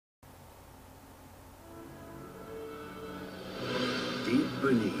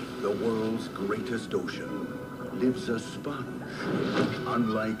Beneath the world's greatest ocean lives a sponge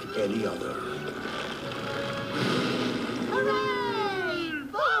unlike any other. Hooray!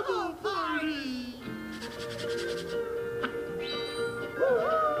 Bubble party!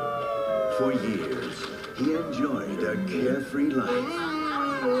 For years, he enjoyed a carefree life.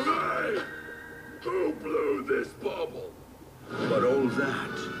 Hey! Who blew this bubble? But all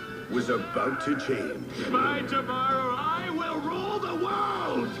that was about to change. By tomorrow, I will rule the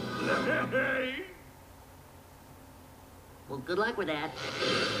world! Hey! Well, good luck with that.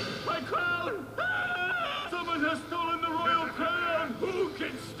 My crown! Ah! Someone has stolen the royal crown! Who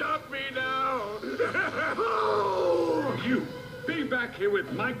can stop me now? You, be back here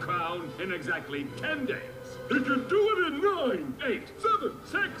with my crown in exactly 10 days. You can do it in 9, 8, 7,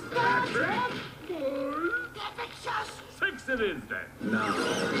 6, 5, 6 it is then. Now,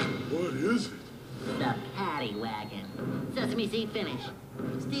 What is it? The paddy wagon. Sesame seed finish.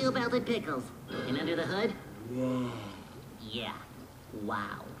 Steel belted pickles. And under the hood? Wow. Yeah.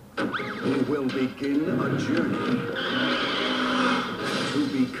 Wow. he will begin a journey to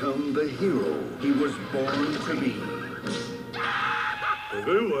become the hero he was born to be. Are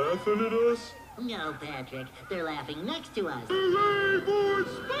they laughing at us? No, Patrick. They're laughing next to us. Hooray for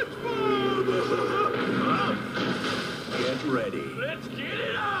SpongeBob! Get ready Let's get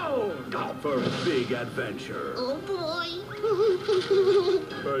it on! for big adventure. Oh, boy.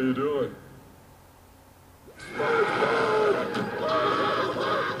 How you doing?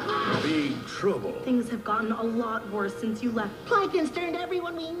 Big trouble. Things have gotten a lot worse since you left. Plankton's turned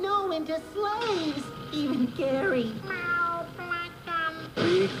everyone we know into slaves. Even Gary. Meow, Plankton.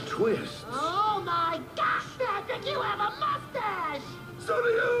 Big twist. Oh, my gosh, Patrick, you have a mustache. So do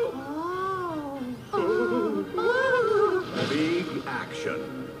you! Oh. Big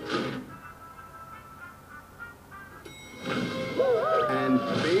action. And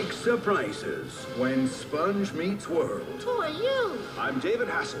big surprises when Sponge meets World. Who are you? I'm David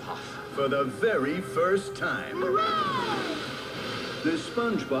Hasselhoff. For the very first time. Hooray! The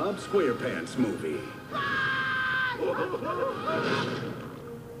SpongeBob SquarePants movie. Run!